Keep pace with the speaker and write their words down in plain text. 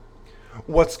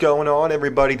What's going on,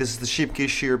 everybody? This is the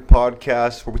sheared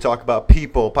podcast where we talk about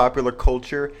people, popular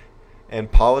culture, and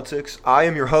politics. I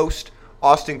am your host,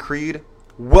 Austin Creed.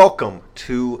 Welcome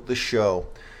to the show.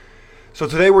 So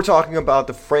today we're talking about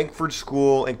the Frankfurt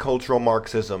School and cultural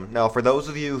Marxism. Now, for those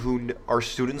of you who are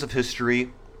students of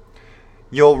history,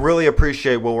 you'll really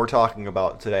appreciate what we're talking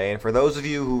about today. And for those of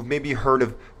you who've maybe heard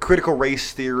of critical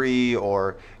race theory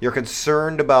or you're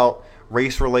concerned about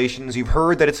race relations, you've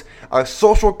heard that it's a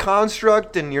social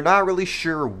construct and you're not really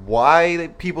sure why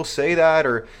people say that,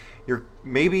 or you're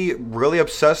maybe really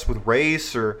obsessed with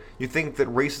race, or you think that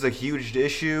race is a huge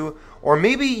issue, or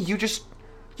maybe you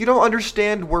don't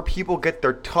understand where people get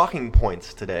their talking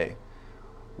points today.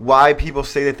 Why people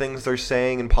say the things they're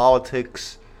saying in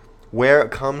politics, where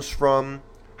it comes from,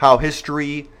 how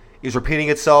history is repeating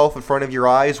itself in front of your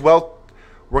eyes. Well,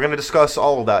 we're going to discuss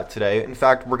all of that today. In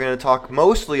fact, we're going to talk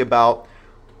mostly about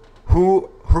who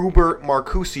Hubert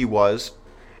Marcuse was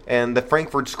and the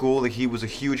Frankfurt School that he was a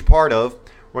huge part of.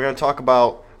 We're going to talk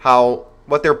about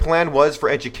what their plan was for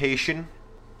education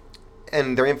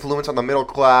and their influence on the middle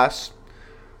class,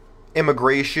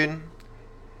 immigration,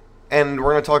 and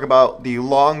we're going to talk about the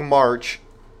long march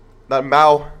that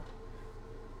Mao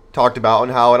talked about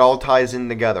and how it all ties in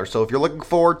together. So if you're looking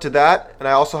forward to that, and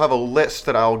I also have a list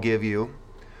that I'll give you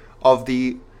of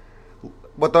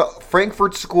what the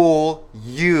Frankfurt School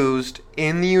used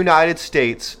in the United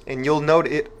States, and you'll note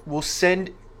it will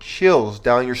send chills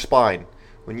down your spine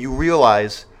when you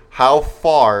realize how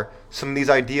far some of these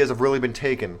ideas have really been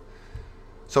taken.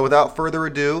 So without further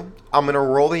ado, I'm going to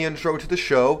roll the intro to the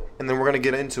show, and then we're going to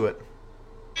get into it.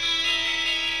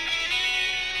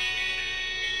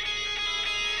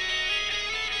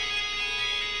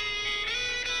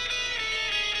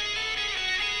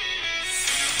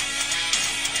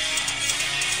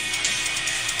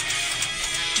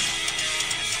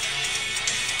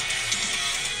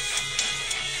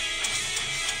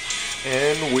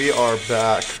 And we are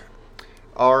back.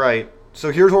 Alright,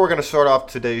 so here's where we're going to start off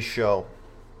today's show.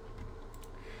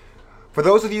 For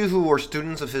those of you who are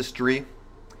students of history,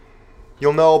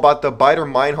 you'll know about the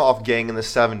Baader-Meinhof gang in the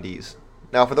 70s.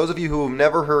 Now, for those of you who have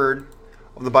never heard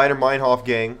of the Baader-Meinhof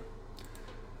gang,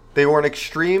 they were an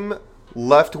extreme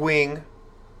left-wing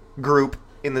group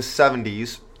in the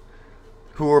 70s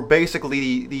who were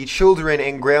basically the children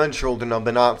and grandchildren of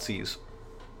the Nazis.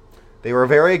 They were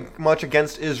very much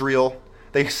against Israel.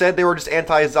 They said they were just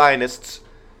anti-Zionists,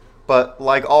 but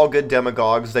like all good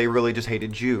demagogues, they really just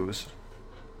hated Jews.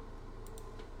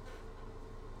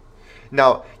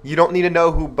 Now, you don't need to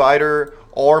know who Baader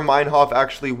or Meinhof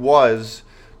actually was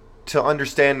to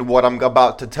understand what I'm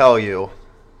about to tell you.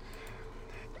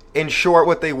 In short,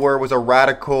 what they were was a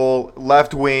radical,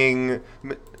 left-wing,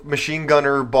 machine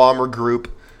gunner bomber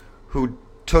group who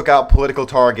took out political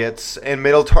targets and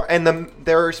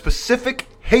their specific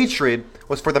hatred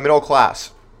was for the middle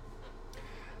class.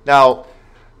 Now,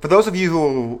 for those of you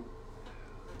who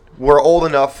were old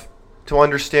enough to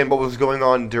understand what was going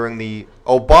on during the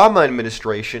Obama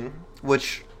administration,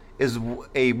 which is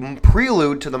a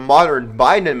prelude to the modern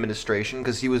Biden administration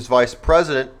because he was vice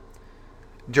president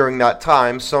during that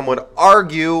time, some would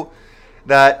argue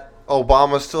that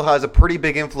Obama still has a pretty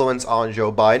big influence on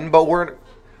Joe Biden, but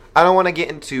I don't want to get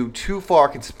into too far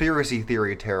conspiracy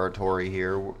theory territory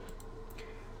here.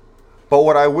 But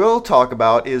what I will talk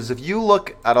about is if you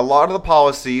look at a lot of the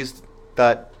policies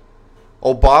that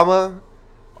Obama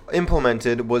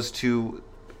implemented was to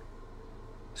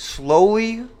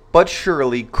slowly but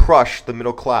surely crush the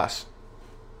middle class.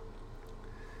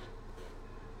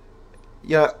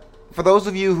 Yeah, for those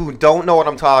of you who don't know what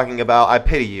I'm talking about, I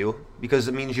pity you because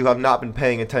it means you have not been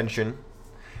paying attention.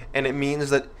 And it means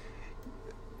that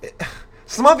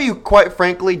some of you, quite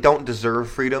frankly, don't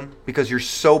deserve freedom because you're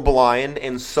so blind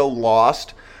and so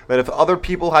lost that if other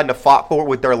people hadn't have fought for it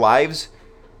with their lives,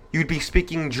 you'd be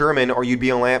speaking German or you'd be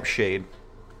a lampshade.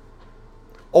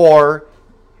 Or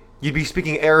you'd be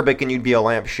speaking Arabic and you'd be a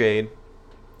lampshade.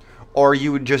 Or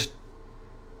you would just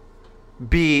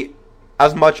be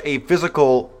as much a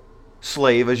physical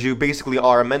slave as you basically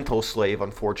are a mental slave,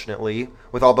 unfortunately,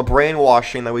 with all the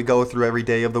brainwashing that we go through every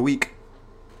day of the week.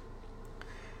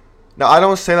 Now, I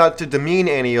don't say that to demean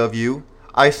any of you.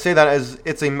 I say that as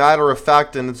it's a matter of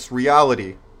fact and it's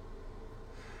reality.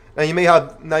 Now you may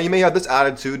have this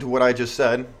attitude to what I just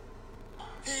said.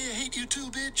 Hey, I hate you too,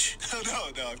 bitch.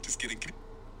 No, I'm just kidding. Can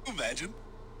you imagine?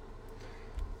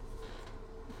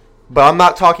 But I'm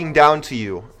not talking down to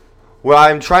you. What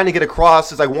I'm trying to get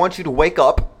across is I want you to wake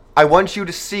up. I want you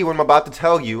to see what I'm about to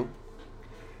tell you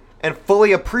and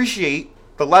fully appreciate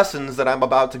the lessons that I'm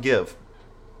about to give.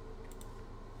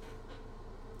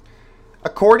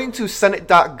 According to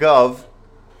Senate.gov,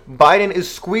 Biden is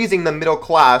squeezing the middle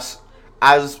class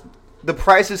as the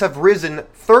prices have risen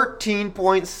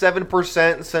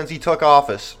 13.7% since he took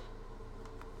office.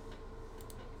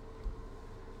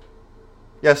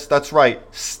 Yes, that's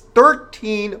right.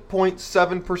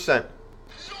 13.7%.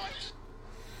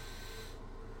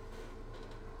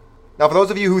 Now, for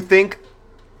those of you who think,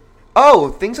 oh,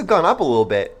 things have gone up a little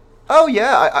bit. Oh,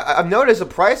 yeah, I've noticed the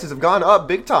prices have gone up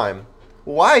big time.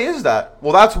 Why is that?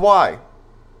 Well, that's why.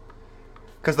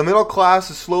 Because the middle class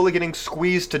is slowly getting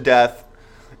squeezed to death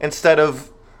instead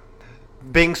of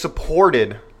being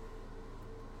supported.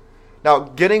 Now,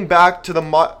 getting back to the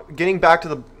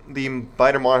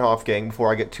Baader-Meinhof gang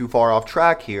before I get too far off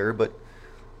track here,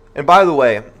 and by the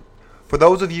way, for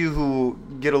those of you who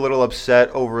get a little upset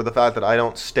over the fact that I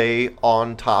don't stay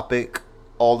on topic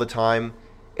all the time,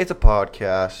 it's a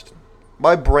podcast.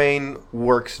 My brain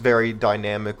works very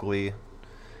dynamically,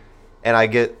 and I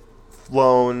get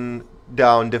flown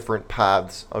down different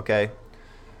paths, okay?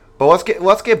 But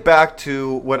let's get back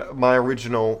to what my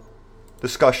original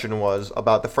discussion was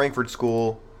about the Frankfurt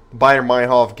School,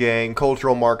 Baader-Meinhof gang,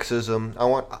 cultural Marxism.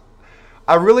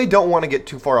 I really don't want to get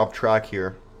too far off track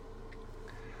here.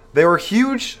 They were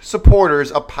huge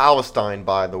supporters of Palestine,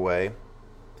 by the way.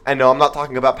 And no, I'm not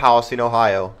talking about Palestine,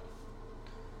 Ohio.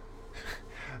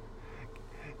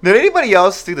 Did anybody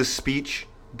else see the speech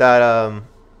that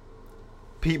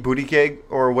Pete Buttigieg,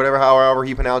 or however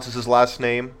he pronounces his last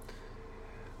name?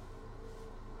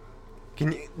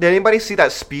 Did anybody see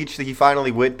that speech that he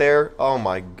finally went there?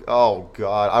 Oh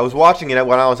God. I was watching it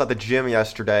when I was at the gym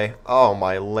yesterday. Oh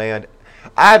my land.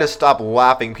 I had to stop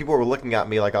laughing. People were looking at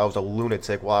me like I was a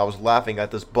lunatic while I was laughing at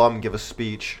this bum give a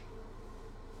speech.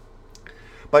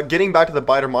 But getting back to the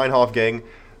Baader-Meinhof gang,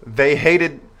 they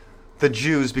hated the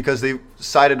Jews because they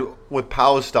sided with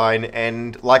Palestine,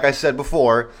 and like I said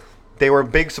before, they were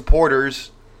big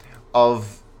supporters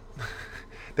of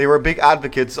they were big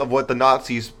advocates of what the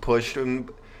Nazis pushed, and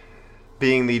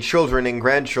being the children and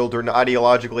grandchildren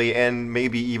ideologically and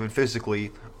maybe even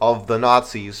physically of the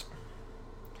Nazis,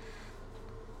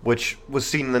 which was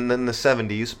seen in the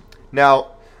 70s.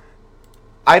 Now,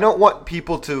 I don't want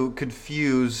people to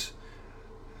confuse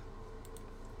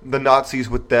the Nazis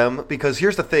with them, because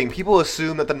here's the thing. People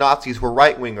assume that the Nazis were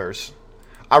right-wingers.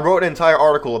 I wrote an entire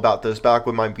article about this back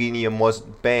when my Medium was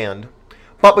banned.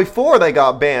 But before they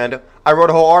got banned, I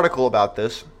wrote a whole article about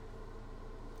this,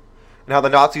 and how the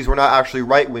Nazis were not actually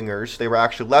right-wingers, they were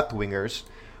actually left-wingers,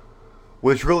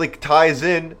 which really ties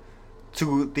in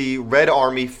to the Red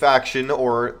Army faction,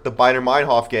 or the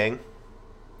Baader-Meinhof gang,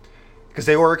 because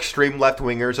they were extreme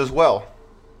left-wingers as well.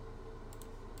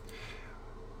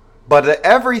 But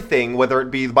everything, whether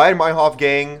it be the Baader-Meinhof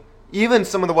gang, even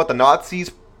some of what the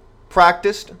Nazis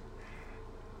practiced,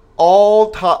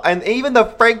 and even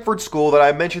the Frankfurt School that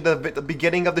I mentioned at the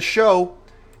beginning of the show,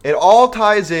 it all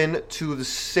ties in to the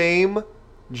same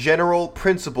general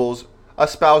principles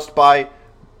espoused by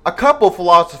a couple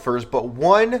philosophers, but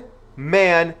one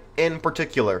man in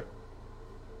particular.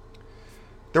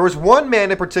 There was one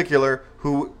man in particular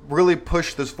who really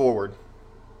pushed this forward.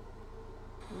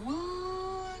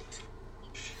 What?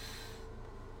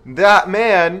 That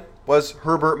man was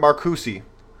Herbert Marcuse.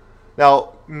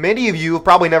 Now, many of you have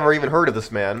probably never even heard of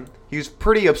this man. He's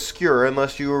pretty obscure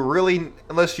unless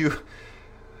you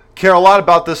care a lot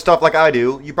about this stuff like I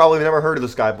do. You probably never heard of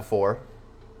this guy before.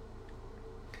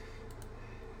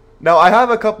 Now, I have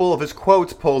a couple of his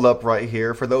quotes pulled up right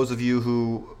here for those of you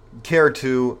who care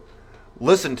to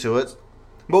listen to it.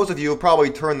 Most of you have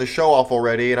probably turned the show off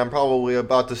already, and I'm probably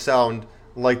about to sound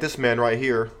like this man right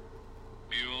here.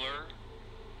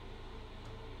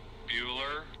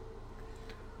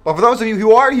 But for those of you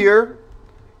who are here,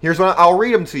 here's what I'll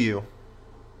read them to you.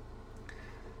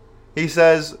 He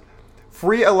says,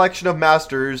 "Free election of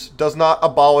masters does not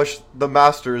abolish the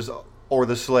masters or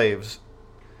the slaves."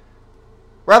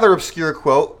 Rather obscure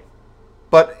quote,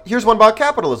 but here's one about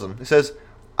capitalism. It says,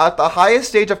 "At the highest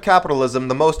stage of capitalism,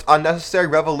 the most unnecessary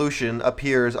revolution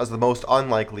appears as the most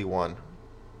unlikely one."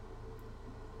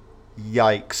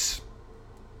 Yikes.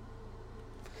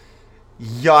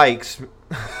 Yikes.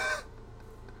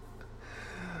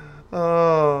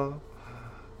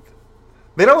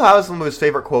 They don't have some of his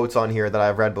favorite quotes on here that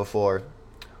I've read before,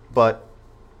 but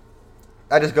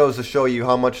that just goes to show you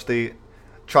how much they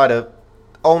try to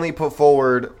only put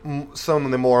forward some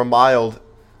of the more mild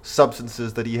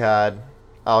substances that he had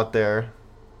out there.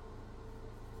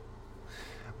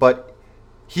 But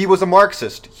he was a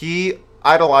Marxist. He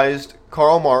idolized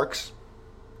Karl Marx,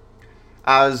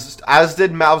 as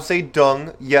did Mao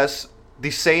Zedong. Yes, the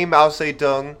same Mao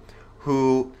Zedong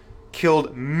who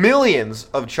killed millions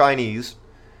of Chinese,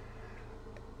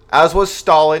 as was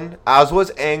Stalin, as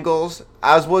was Engels,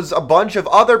 as was a bunch of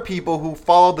other people who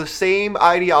followed the same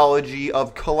ideology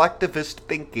of collectivist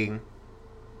thinking.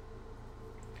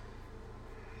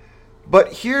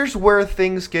 But here's where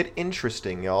things get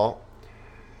interesting, y'all.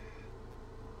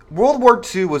 World War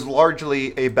II was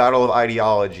largely a battle of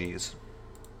ideologies.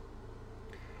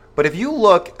 But if you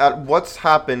look at what's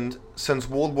happened since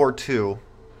World War II,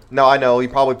 now I know you're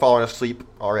probably falling asleep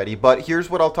already, but here's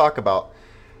what I'll talk about.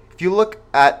 If you look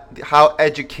at how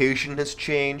education has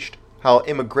changed, how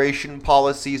immigration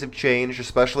policies have changed,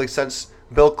 especially since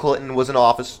Bill Clinton was in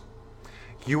office,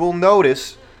 you will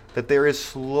notice that there has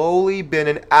slowly been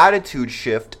an attitude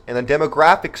shift and a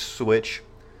demographic switch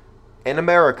in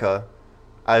America.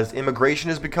 As immigration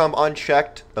has become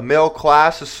unchecked, the middle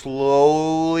class has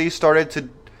slowly started to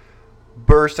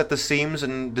burst at the seams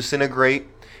and disintegrate,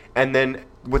 and then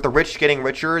with the rich getting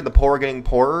richer, the poor getting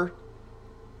poorer.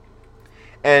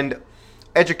 And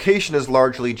education has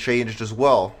largely changed as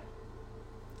well.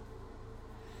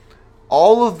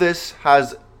 All of this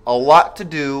has a lot to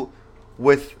do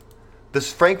with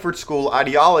this Frankfurt School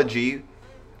ideology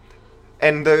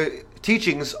and the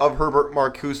teachings of Herbert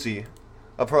Marcuse.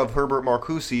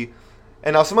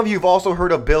 And now some of you have also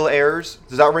heard of Bill Ayers.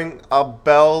 Does that ring a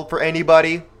bell for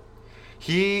anybody?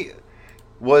 He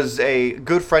was a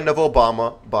good friend of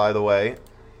Obama, by the way.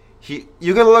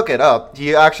 You can look it up.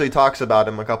 He actually talks about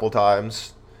him a couple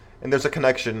times, and there's a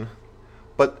connection.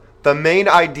 But the main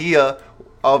idea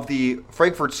of the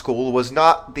Frankfurt School was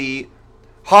not the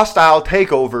hostile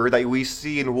takeover that we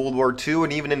see in World War II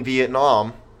and even in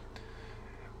Vietnam,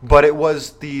 but it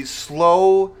was the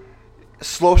slow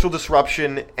social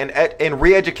disruption and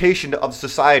re-education of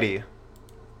society.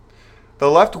 The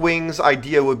left wing's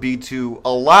idea would be to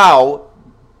allow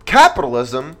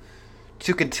capitalism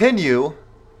to continue,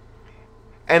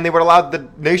 and they would allow the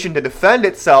nation to defend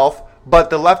itself, but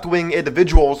the left-wing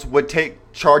individuals would take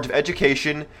charge of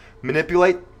education,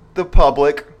 manipulate the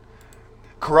public,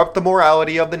 corrupt the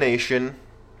morality of the nation,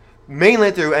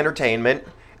 mainly through entertainment,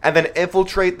 and then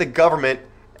infiltrate the government,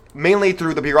 mainly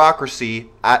through the bureaucracy,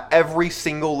 at every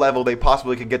single level they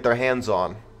possibly could get their hands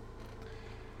on.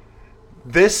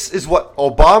 This is what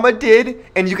Obama did,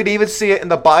 and you can even see it in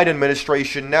the Biden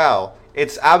administration now.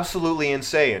 It's absolutely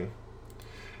insane.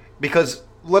 Because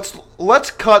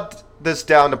let's cut this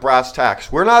down to brass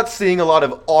tacks. We're not seeing a lot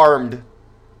of armed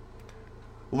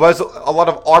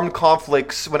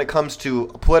conflicts when it comes to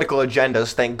political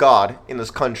agendas, thank God, in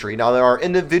this country. Now, there are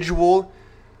individual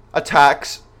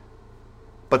attacks,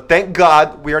 but thank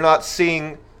God we are not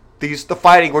seeing the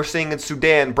fighting we're seeing in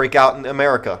Sudan break out in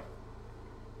America.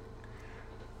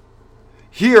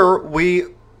 Here, we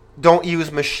don't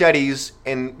use machetes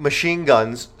and machine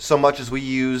guns so much as we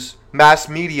use mass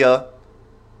media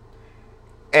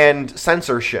and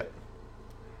censorship.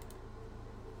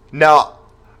 Now,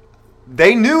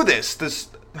 they knew this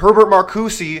Herbert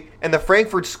Marcuse and the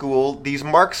Frankfurt School, these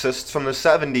Marxists from the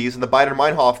 70s and the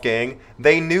Baader-Meinhof gang,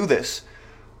 they knew this.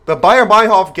 The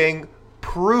Baader-Meinhof gang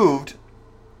proved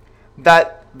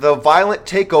that the violent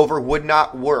takeover would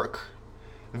not work.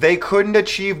 They couldn't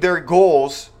achieve their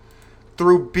goals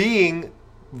through being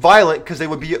violent because they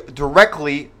would be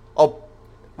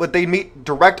they meet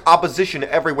direct opposition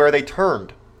everywhere they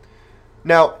turned.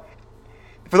 Now,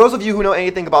 for those of you who know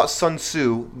anything about Sun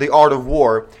Tzu, The Art of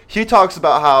War, he talks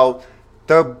about how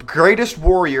the greatest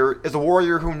warrior is a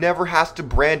warrior who never has to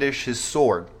brandish his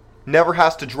sword, never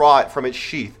has to draw it from its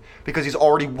sheath, because he's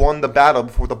already won the battle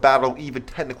before the battle even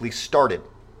technically started.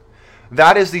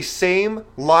 That is the same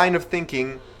line of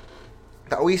thinking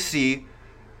that we see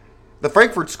the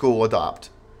Frankfurt School adopt.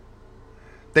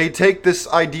 They take this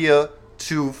idea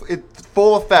to its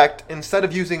full effect. Instead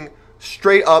of using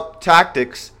straight up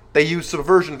tactics, they use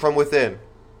subversion from within.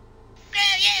 Screw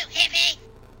you, hippie!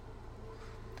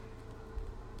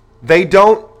 They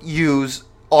don't use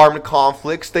armed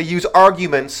conflicts. They use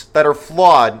arguments that are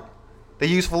flawed. They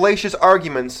use fallacious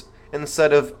arguments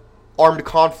instead of armed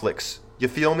conflicts. You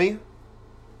feel me?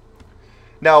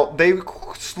 Now, they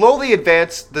slowly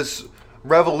advance this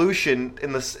revolution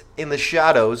in the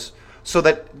shadows so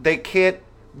that they can't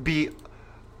be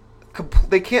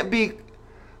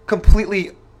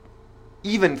completely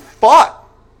even fought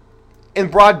in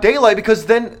broad daylight, because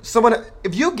then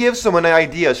if you give someone an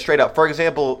idea straight up, for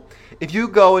example, if you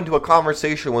go into a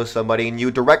conversation with somebody and you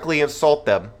directly insult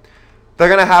them, they're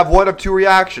going to have one of two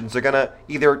reactions. They're going to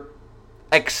either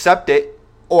accept it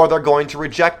or they're going to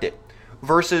reject it.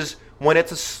 Versus when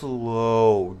it's a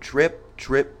slow drip,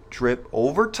 drip, drip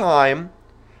over time,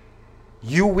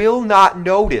 you will not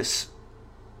notice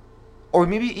or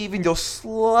maybe even you'll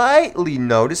slightly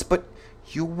notice, but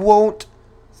you won't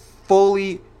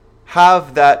fully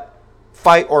have that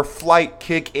fight or flight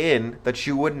kick in that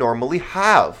you would normally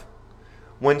have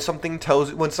when someone tells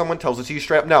it to you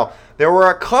straight up. Now, there were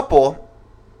a couple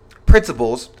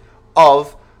principles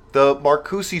of the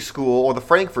Marcuse school or the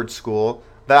Frankfurt school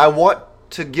that I want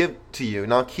to give to you.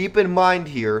 Now, keep in mind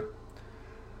here,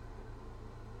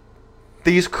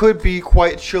 these could be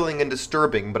quite chilling and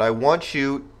disturbing, but I want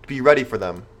you to be ready for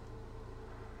them.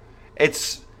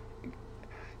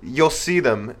 You'll see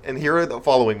them, and here are the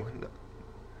following.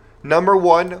 Number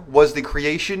 1 was the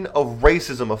creation of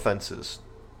racism offenses.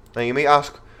 Now, you may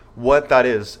ask what that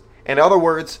is. In other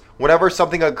words, whenever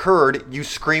something occurred, you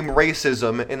scream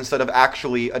racism instead of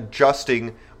actually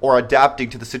adjusting or adapting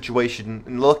to the situation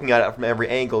and looking at it from every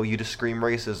angle. You just scream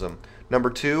racism. Number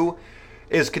 2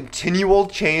 is continual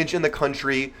change in the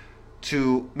country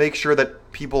to make sure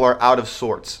that people are out of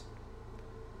sorts.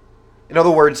 In other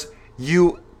words,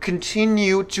 you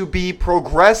continue to be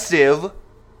progressive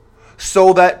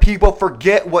so that people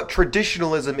forget what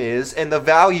traditionalism is and the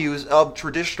values of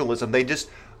traditionalism. They just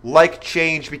like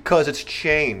change because it's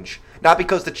change. Not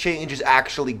because the change is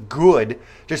actually good,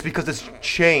 just because it's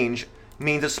change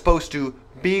means it's supposed to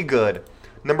be good.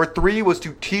 Number 3 was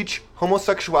to teach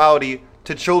homosexuality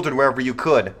to children wherever you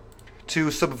could. To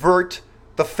subvert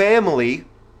the family,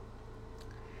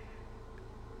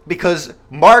 because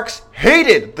Marx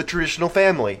hated the traditional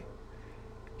family.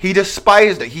 He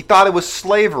despised it. He thought it was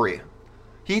slavery.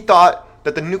 He thought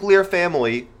that the nuclear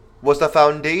family was the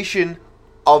foundation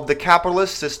of the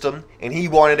capitalist system, and he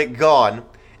wanted it gone.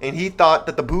 And he thought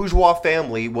that the bourgeois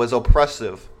family was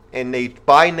oppressive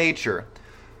by nature.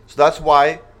 So that's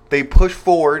why they pushed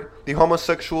forward the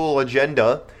homosexual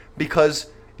agenda, because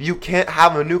you can't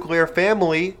have a nuclear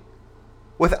family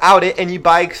without it, and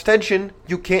by extension,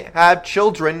 you can't have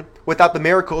children without the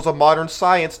miracles of modern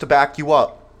science to back you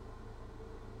up.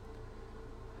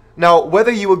 Now,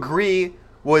 whether you agree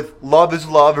with love is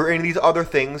love or any of these other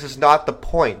things is not the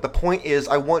point. The point is,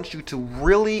 I want you to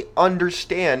really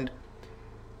understand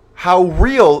how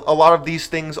real a lot of these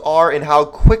things are and how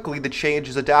quickly the change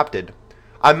is adapted.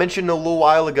 I mentioned a little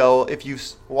while ago, if you've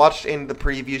watched in the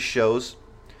previous shows,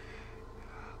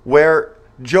 where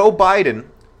Joe Biden,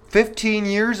 15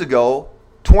 years ago,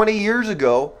 20 years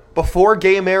ago, before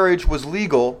gay marriage was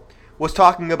legal, was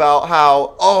talking about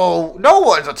how, oh, no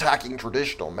one's attacking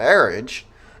traditional marriage.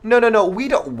 No, we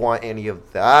don't want any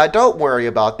of that. Don't worry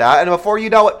about that. And before you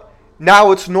know it,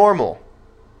 now it's normal.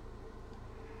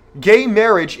 Gay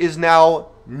marriage is now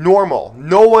normal.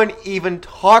 No one even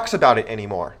talks about it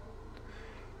anymore.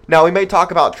 Now, we may talk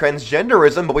about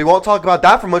transgenderism, but we won't talk about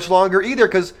that for much longer either,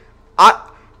 because I'm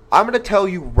going to tell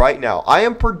you right now, I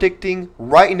am predicting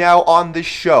right now on this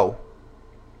show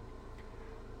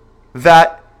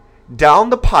that down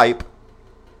the pipe,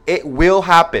 it will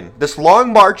happen. This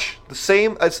long march, the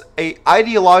same as a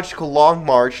ideological long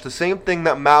march, the same thing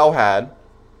that Mao had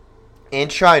in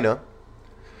China,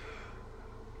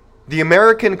 the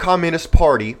American Communist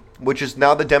Party, which is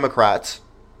now the Democrats,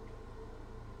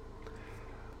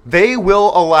 they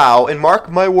will allow, and mark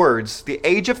my words, the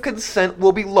age of consent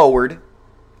will be lowered,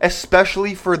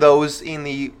 especially for those in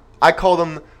the, I call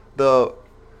them a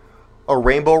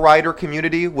rainbow rider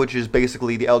community, which is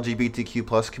basically the LGBTQ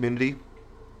plus community.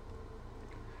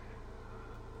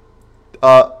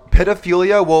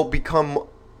 Pedophilia will become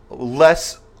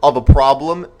less of a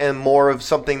problem and more of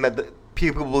something that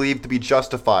people believe to be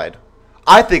justified.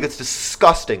 I think it's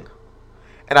disgusting.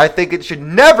 And I think it should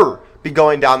never be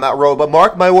going down that road. But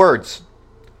mark my words.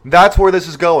 That's where this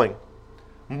is going.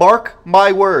 Mark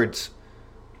my words.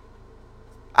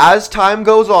 As time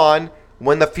goes on,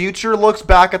 when the future looks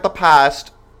back at the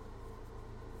past,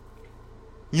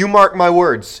 you mark my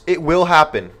words, it will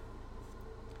happen.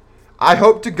 I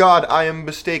hope to God I am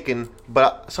mistaken,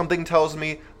 but something tells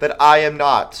me that I am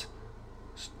not.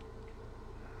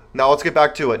 Now let's get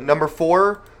back to it. Number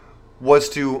 4 was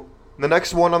the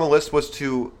next one on the list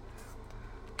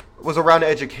was around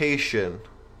education.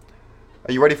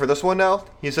 Are you ready for this one now?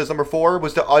 He says number 4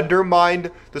 was to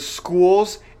undermine the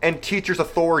schools and teachers'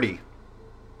 authority.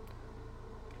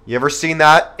 You ever seen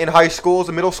that in high schools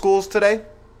and middle schools today?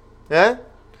 Yeah?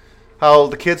 How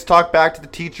the kids talk back to the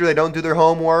teacher, they don't do their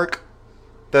homework.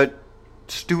 The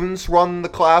students run the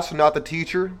class and not the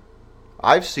teacher.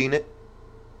 I've seen it.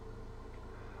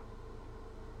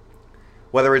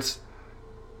 Whether it's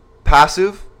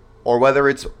passive or whether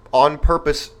it's on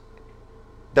purpose,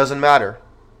 doesn't matter.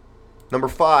 Number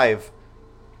 5,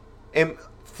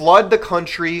 flood the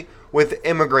country with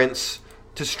immigrants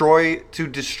to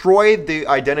destroy the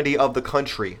identity of the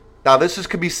country. Now,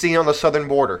 could be seen on the southern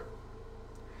border.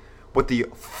 with the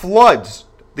floods,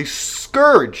 the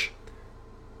scourge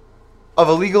of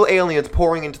illegal aliens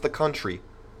pouring into the country.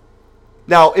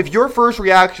 Now, if your first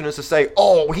reaction is to say,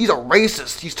 oh, he's a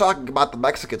racist, he's talking about the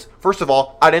Mexicans. First of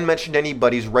all, I didn't mention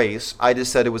anybody's race. I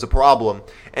just said it was a problem.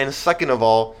 And second of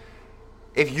all,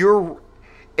 if you're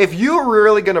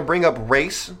really going to bring up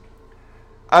race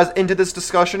as into this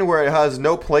discussion where it has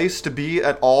no place to be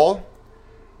at all,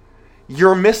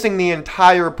 you're missing the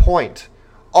entire point.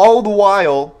 All the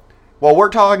while we're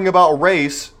talking about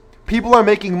race, people are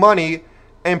making money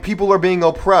and people are being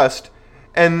oppressed.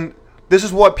 And this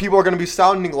is what people are going to be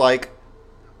sounding like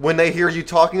when they hear you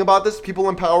talking about this. People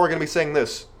in power are going to be saying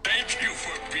this. Thank you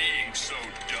for being so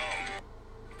dumb.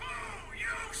 Oh,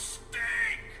 you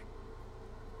stink!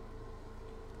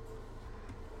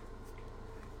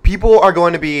 People are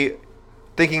going to be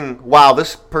thinking, wow,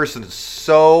 this person is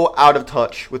so out of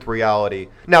touch with reality.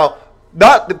 Now,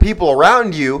 not the people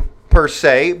around you, per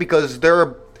se, because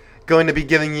they're going to be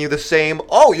giving you the same,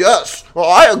 oh yes, well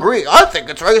I agree, I think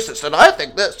it's racist, and I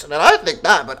think this, and I think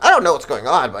that, but I don't know what's going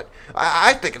on, but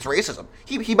I think it's racism.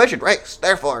 He mentioned race,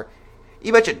 therefore,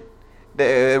 he mentioned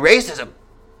the racism.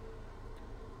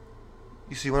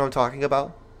 You see what I'm talking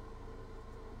about?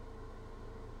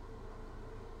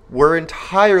 We're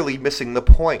entirely missing the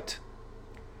point.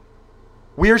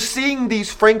 We are seeing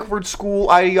these Frankfurt School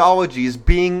ideologies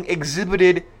being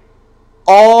exhibited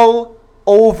all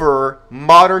over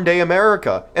modern day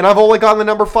America. And I've only gotten the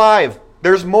number 5.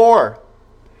 There's more.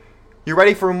 You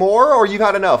ready for more, or you've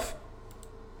had enough?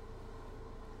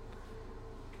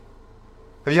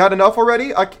 Have you had enough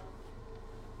already?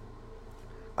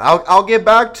 I'll get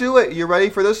back to it. You ready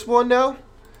for this one now?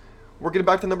 We're getting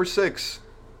back to number 6.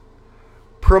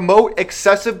 Promote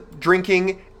excessive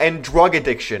drinking and drug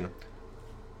addiction.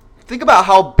 Think about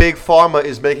how big pharma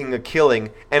is making a killing,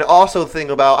 and also think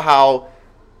about how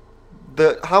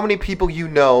many people you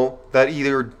know that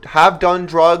either have done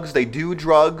drugs, they do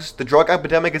drugs, the drug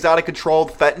epidemic is out of control,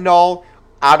 fentanyl,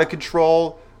 out of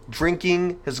control,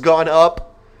 drinking has gone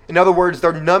up. In other words,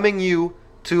 they're numbing you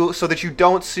so that you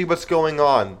don't see what's going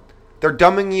on. They're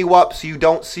dumbing you up so you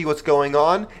don't see what's going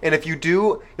on, and if you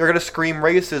do, you're going to scream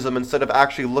racism instead of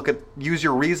actually use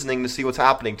your reasoning to see what's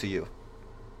happening to you.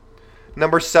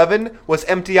 Number 7 was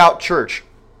empty out church.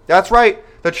 That's right.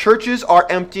 The churches are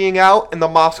emptying out and the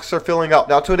mosques are filling up.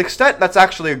 Now, to an extent, that's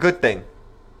actually a good thing.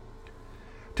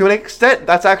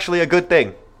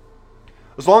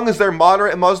 As long as they're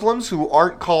moderate Muslims who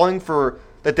aren't calling for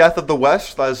the death of the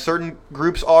West, as certain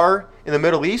groups are in the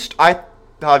Middle East, I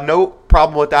have no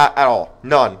problem with that at all.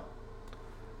 None.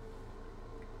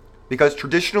 Because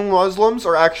traditional Muslims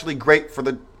are actually great for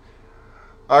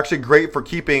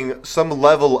keeping some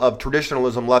level of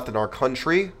traditionalism left in our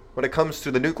country. When it comes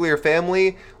to the nuclear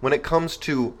family, when it comes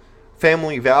to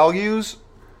family values,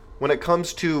 when it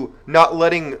comes to not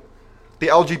letting the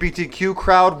LGBTQ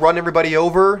crowd run everybody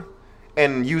over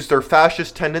and use their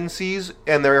fascist tendencies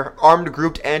and their armed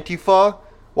grouped Antifa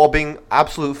while being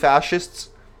absolute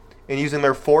fascists and using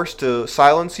their force to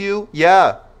silence you.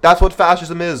 Yeah, that's what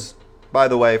fascism is, by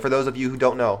the way, for those of you who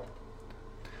don't know.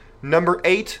 Number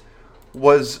 8,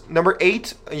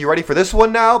 you ready for this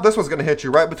one now? This one's going to hit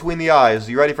you right between the eyes.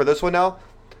 You ready for this one now?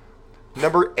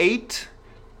 Number 8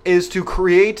 is to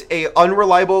create a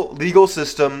unreliable legal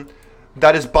system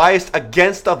that is biased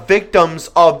against the victims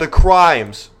of the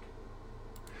crimes.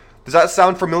 Does that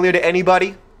sound familiar to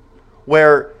anybody?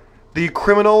 Where the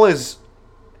criminal is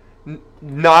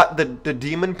not the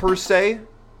demon per se?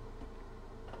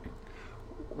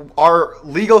 Our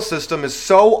legal system is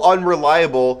so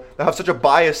unreliable that have such a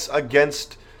bias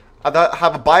against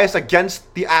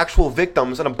the actual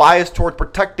victims and a bias toward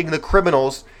protecting the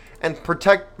criminals and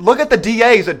look at the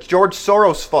DAs that George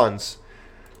Soros funds.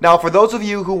 Now, for those of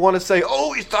you who want to say,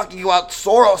 oh, he's talking about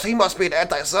Soros, he must be an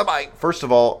anti-Semite. First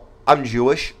of all, I'm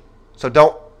Jewish, so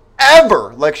don't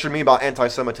ever lecture me about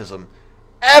anti-Semitism.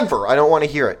 Ever. I don't want to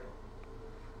hear it.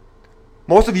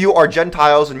 Most of you are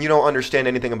Gentiles and you don't understand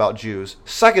anything about Jews.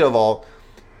 Second of all,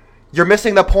 you're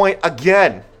missing the point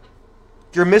again.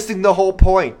 You're missing the whole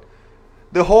point.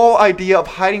 The whole idea of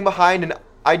hiding behind an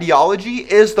ideology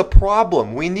is the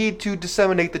problem. We need to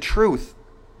disseminate the truth.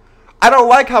 I don't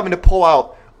like having to pull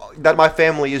out that my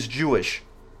family is Jewish.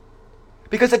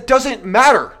 Because it doesn't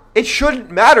matter. It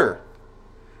shouldn't matter.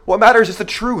 What matters is the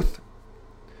truth.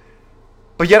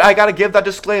 But yet I gotta give that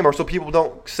disclaimer so people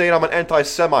don't say I'm an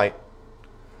anti-Semite.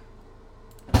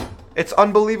 It's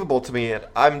unbelievable to me, and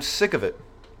I'm sick of it.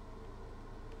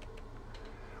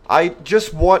 I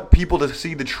just want people to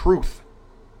see the truth.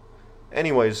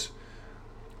 Anyways,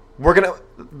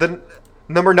 the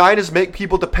number 9 is make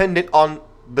people dependent on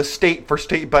the state for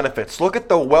state benefits. Look at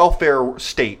the welfare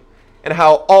state and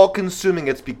how all-consuming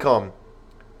it's become.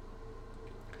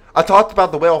 I talked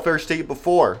about the welfare state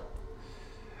before.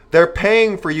 They're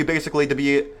paying for you basically to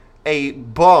be a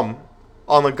bum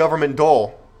on the government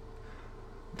dole.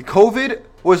 The COVID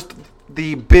was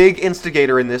the big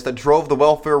instigator in this that drove the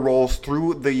welfare rolls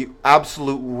through the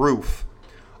absolute roof.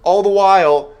 All the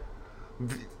while,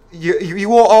 you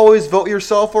will always vote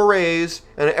yourself a raise,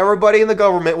 and everybody in the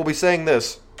government will be saying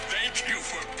this. Thank you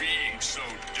for being so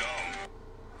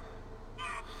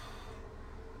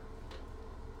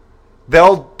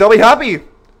dumb. They'll be happy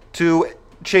to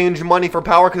change money for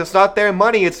power because it's not their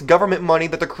money, it's government money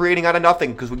that they're creating out of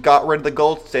nothing because we got rid of the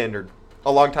gold standard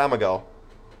a long time ago.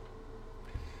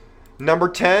 Number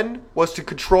 10 was to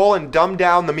control and dumb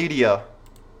down the media.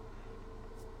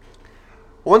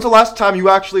 When's the last time you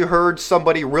actually heard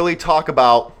somebody really talk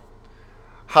about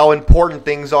how important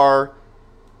things are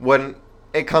when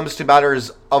it comes to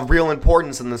matters of real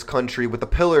importance in this country with the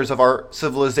pillars of our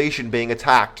civilization being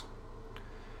attacked?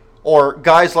 Or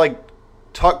guys like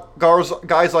Tucker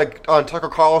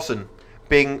Carlson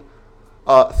being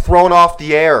thrown off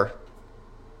the air.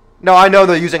 Now, I know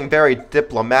they're using very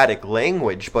diplomatic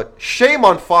language, but shame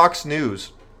on Fox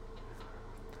News.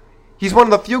 He's one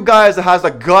of the few guys that has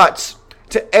the guts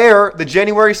to air the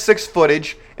January 6th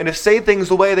footage and to say things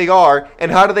the way they are.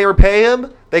 And how do they repay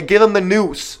him? They give him the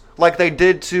noose, like they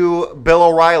did to Bill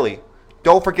O'Reilly.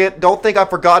 Don't think I've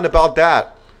forgotten about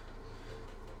that.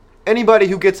 Anybody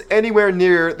who gets anywhere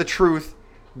near the truth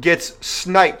gets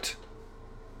sniped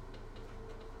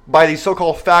by these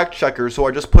so-called fact checkers who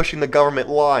are just pushing the government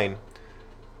line.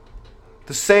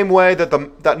 The same way that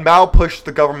that Mao pushed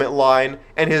the government line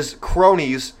and his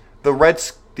cronies, the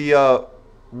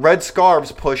Red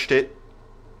Scarves, pushed it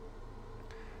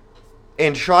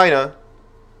in China,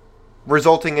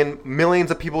 resulting in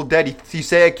millions of people dead. You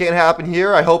say it can't happen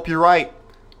here? I hope you're right,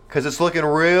 because it's looking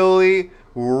really,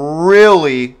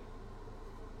 really,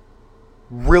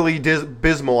 really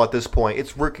dismal at this point.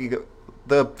 It's working.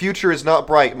 The future is not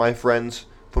bright, my friends,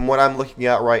 from what I'm looking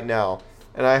at right now.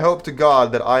 And I hope to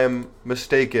God that I am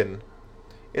mistaken.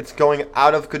 It's going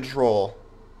out of control.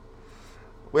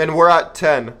 And we're at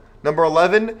 10. Number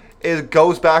 11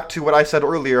 goes back to what I said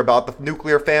earlier about the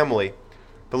nuclear family.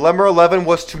 The number 11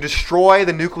 was to destroy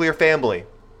the nuclear family.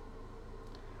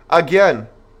 Again,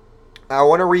 I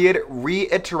want to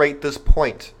reiterate this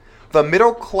point. The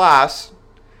middle class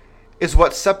is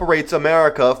what separates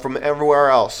America from everywhere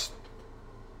else.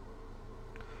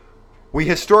 We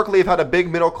historically have had a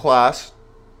big middle class,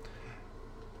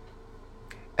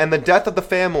 and the death of the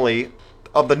family,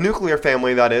 of the nuclear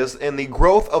family that is, and the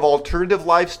growth of alternative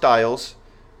lifestyles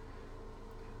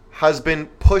has been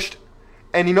pushed.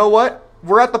 And you know what?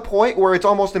 We're at the point where it's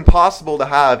almost impossible to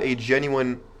have a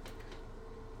genuine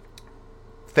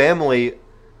family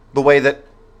the way that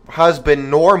has been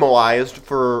normalized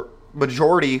for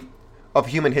majority of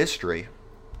human history.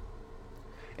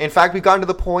 In fact, we've gotten to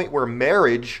the point where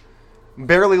marriage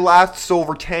barely lasts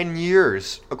over 10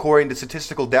 years, according to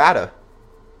statistical data.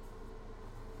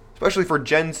 Especially for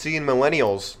Gen Z and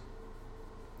millennials.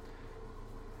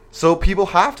 So people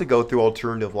have to go through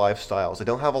alternative lifestyles. They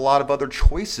don't have a lot of other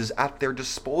choices at their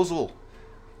disposal.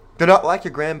 They're not like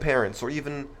your grandparents or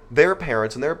even their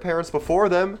parents, and their parents before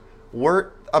them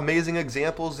weren't amazing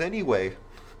examples anyway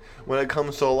when it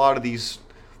comes to a lot of these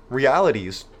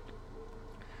realities.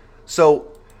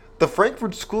 So the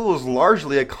Frankfurt schools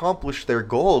largely accomplished their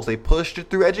goals. They pushed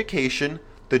it through education,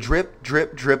 the drip,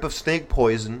 drip, drip of snake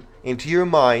poison into your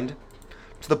mind,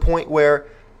 to the point where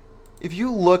if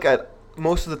you look at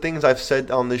most of the things I've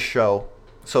said on this show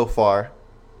so far,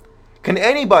 can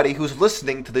anybody who's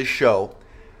listening to this show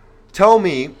tell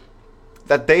me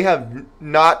that they have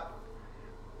not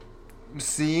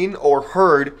seen or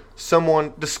heard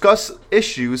someone discuss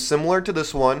issues similar to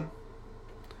this one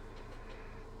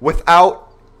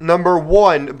without number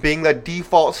one being the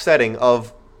default setting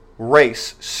of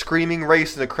race, screaming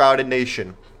race in a crowded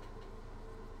nation?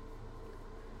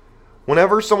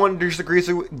 Whenever someone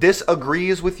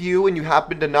disagrees with you and you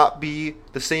happen to not be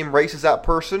the same race as that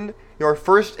person, your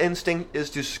first instinct is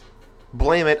to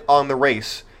blame it on the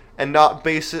race and not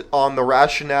base it on the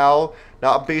rationale,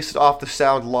 not base it off the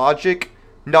sound logic,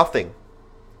 nothing.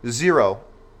 Zero.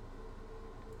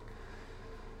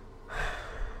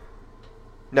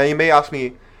 Now you may ask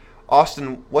me,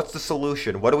 Austin, what's the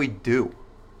solution? What do we do?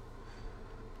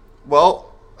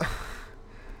 Well,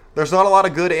 there's not a lot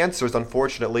of good answers,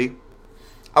 unfortunately.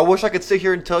 I wish I could sit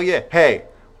here and tell you, hey,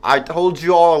 I told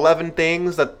you all 11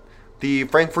 things that the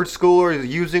Frankfurt School is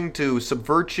using to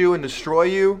subvert you and destroy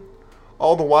you,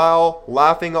 all the while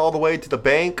laughing all the way to the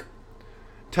bank,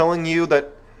 telling you that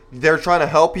they're trying to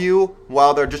help you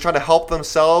while they're just trying to help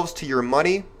themselves to your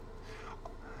money.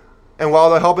 And while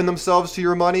they're helping themselves to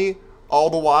your money, all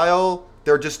the while,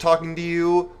 they're just talking to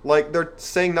you like they're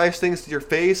saying nice things to your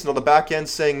face, and on the back end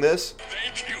saying this.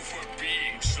 Thank you for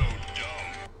being so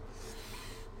dumb.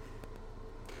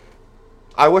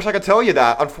 I wish I could tell you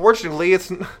that. Unfortunately,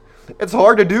 it's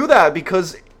hard to do that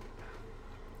because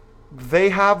they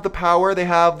have the power, they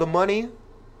have the money,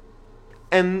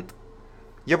 and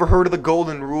you ever heard of the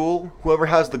golden rule? Whoever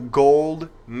has the gold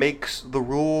makes the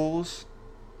rules.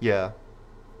 Yeah.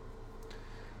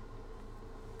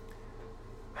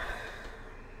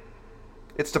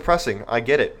 It's depressing. I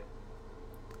get it.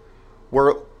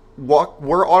 We're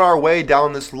on our way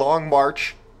down this long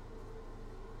march.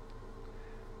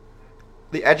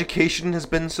 The education has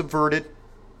been subverted.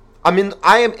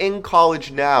 I am in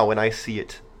college now and I see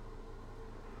it.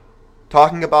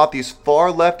 Talking about these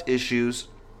far left issues.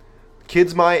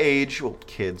 Kids my age,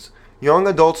 young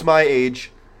adults my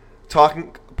age,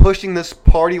 pushing this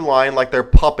party line like they're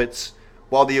puppets,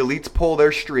 while the elites pull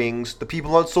their strings, the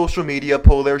people on social media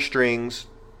pull their strings,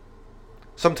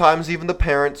 sometimes even the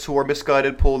parents who are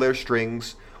misguided pull their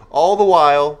strings, all the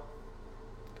while,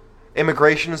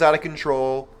 immigration is out of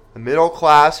control, the middle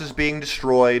class is being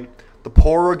destroyed, the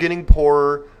poor are getting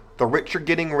poorer, the rich are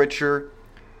getting richer.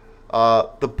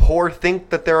 The poor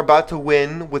think that they're about to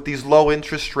win with these low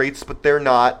interest rates, but they're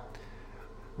not.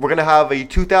 We're going to have a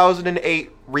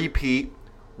 2008 repeat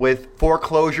with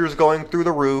foreclosures going through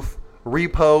the roof,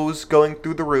 repos going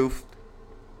through the roof.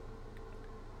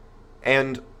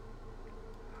 And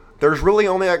there's really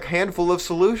only a handful of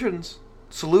solutions.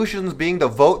 Solutions being to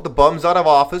vote the bums out of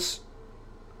office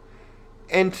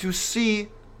and to see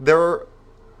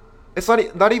it's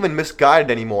not even misguided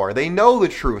anymore. They know the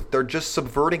truth. They're just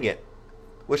subverting it,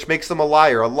 which makes them a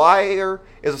liar. A liar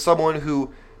is someone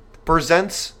who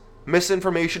presents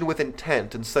misinformation with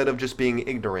intent instead of just being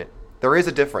ignorant. There is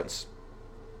a difference.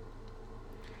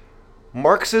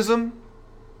 Marxism,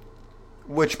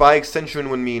 which by extension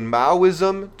would mean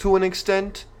Maoism to an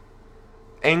extent,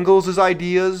 Engels'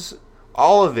 ideas,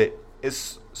 all of it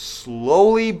is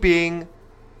slowly being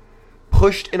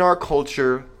pushed in our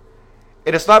culture.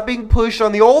 And it's not being pushed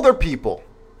on the older people.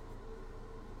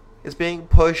 It's being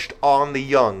pushed on the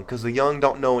young, because the young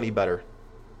don't know any better.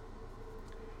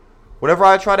 Whenever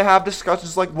I try to have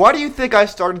discussions like, why do you think I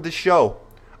started this show?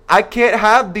 I can't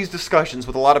have these discussions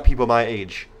with a lot of people my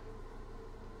age.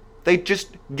 They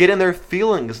just get in their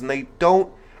feelings and they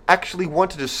don't actually want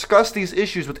to discuss these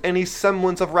issues with any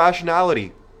semblance of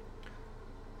rationality.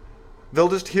 They'll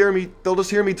just hear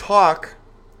me talk.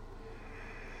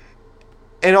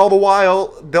 And all the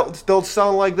while, they'll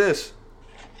sound like this.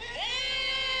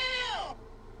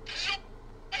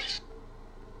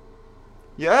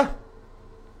 Yeah.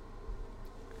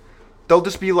 They'll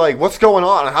just be like, what's going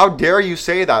on? How dare you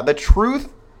say that? The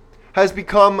truth has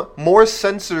become more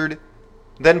censored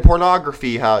than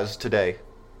pornography has today.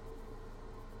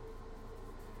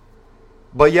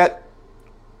 But yet,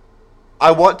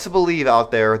 I want to believe out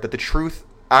there that the truth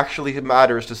actually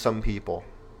matters to some people.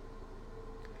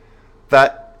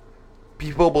 That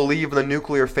people believe in the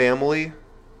nuclear family,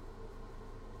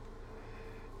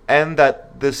 and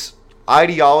that this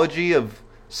ideology of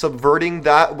subverting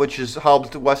that which has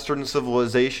helped Western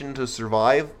civilization to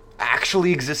survive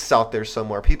actually exists out there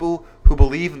somewhere. People who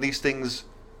believe in these things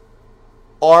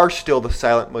are still the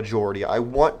silent majority. I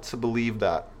want to believe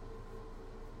that.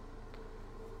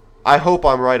 I hope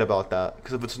I'm right about that,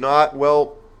 because if it's not,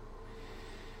 well,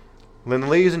 then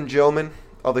ladies and gentlemen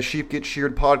of the Sheep Get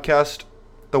Sheared podcast,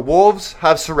 the wolves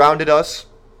have surrounded us.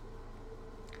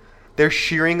 They're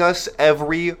shearing us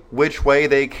every which way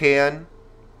they can.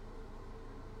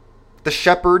 The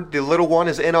shepherd, the little one,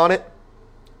 is in on it.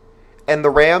 And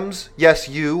the rams, yes,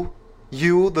 the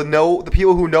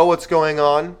people who know what's going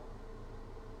on,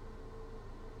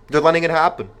 they're letting it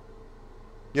happen.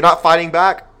 You're not fighting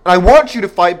back. And I want you to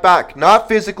fight back, not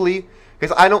physically,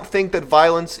 because I don't think that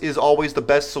violence is always the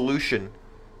best solution.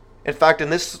 In fact, in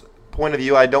this point of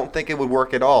view, I don't think it would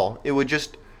work at all. It would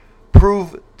just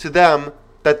prove to them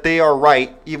that they are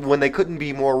right, even when they couldn't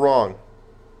be more wrong.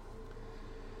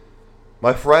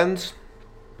 My friends,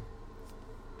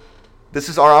 this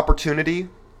is our opportunity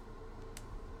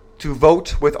to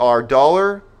vote with our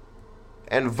dollar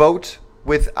and vote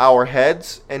with our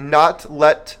heads, and not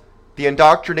let the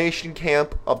indoctrination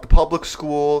camp of the public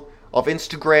school, of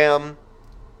Instagram,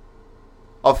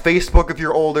 of Facebook if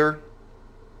you're older,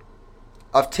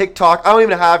 of TikTok. I don't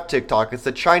even have TikTok. It's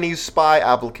the Chinese spy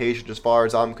application as far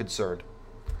as I'm concerned.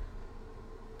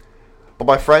 But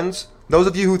my friends, those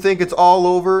of you who think it's all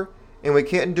over and we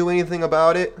can't do anything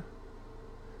about it,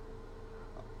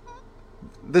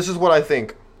 This is what I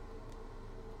think.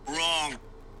 Wrong.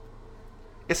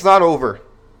 It's not over.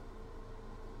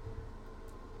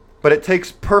 But it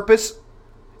takes purpose,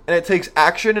 and it takes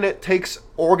action, and it takes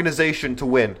organization to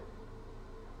win.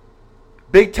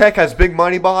 Big tech has big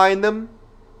money behind them.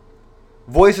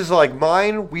 Voices like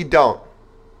mine, we don't.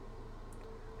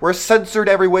 We're censored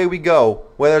every way we go.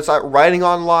 Whether it's like writing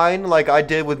online like I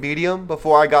did with Medium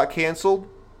before I got canceled,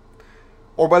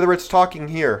 or whether it's talking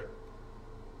here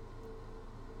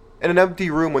in an empty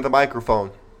room with a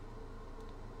microphone.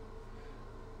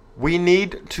 We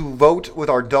need to vote with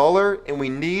our dollar, and we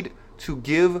need to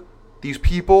give these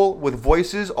people with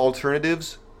voices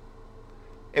alternatives.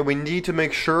 And we need to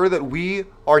make sure that we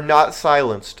are not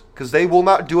silenced, because they will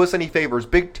not do us any favors.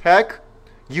 Big tech,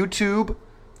 YouTube,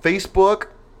 Facebook,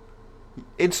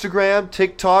 Instagram,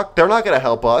 TikTok, they're not going to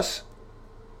help us.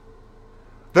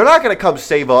 They're not going to come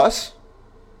save us.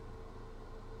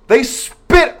 They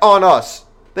spit on us.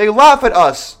 They laugh at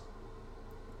us.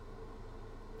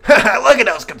 Look at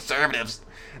those conservatives.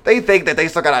 They think that they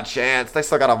still got a chance. They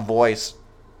still got a voice.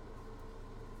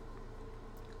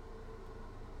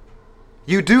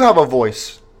 You do have a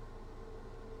voice.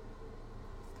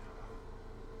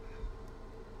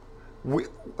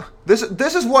 This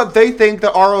is what they think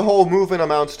that our whole movement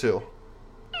amounts to.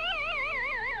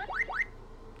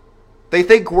 They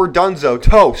think we're donezo,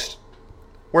 toast.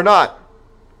 We're not.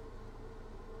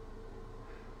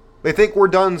 They think we're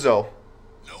donezo.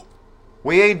 Nope.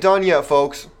 We ain't done yet,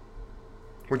 folks.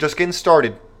 We're just getting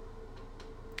started.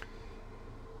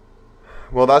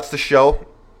 Well, that's the show.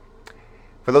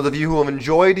 For those of you who have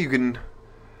enjoyed, you can,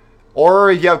 or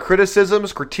if you have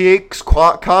criticisms, critiques,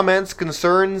 comments,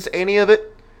 concerns, any of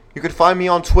it, you can find me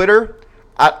on Twitter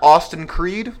at Austin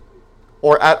Creed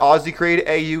or at AuzzieCreed,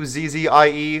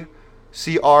 AuzzieCreed.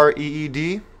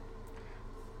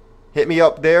 Hit me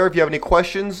up there if you have any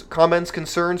questions, comments,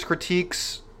 concerns,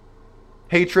 critiques,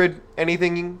 hatred,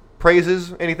 anything,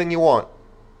 praises, anything you want.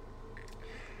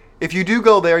 If you do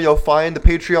go there, you'll find the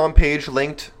Patreon page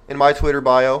linked in my Twitter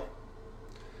bio.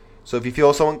 So if you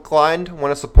feel so inclined,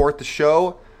 want to support the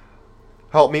show,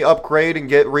 help me upgrade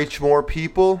and reach more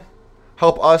people,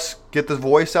 help us get the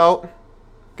voice out,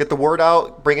 get the word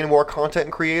out, bring in more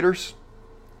content creators,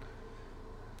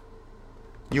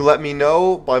 you let me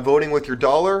know by voting with your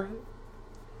dollar,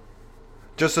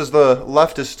 just as the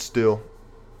leftists do.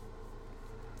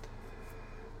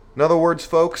 In other words,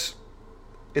 folks,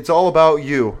 it's all about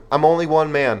you. I'm only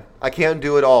one man. I can't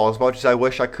do it all as much as I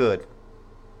wish I could.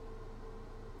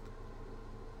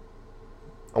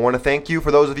 I want to thank you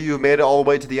for those of you who made it all the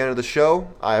way to the end of the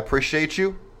show. I appreciate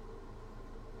you.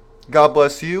 God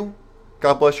bless you.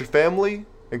 God bless your family.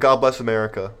 And God bless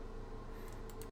America.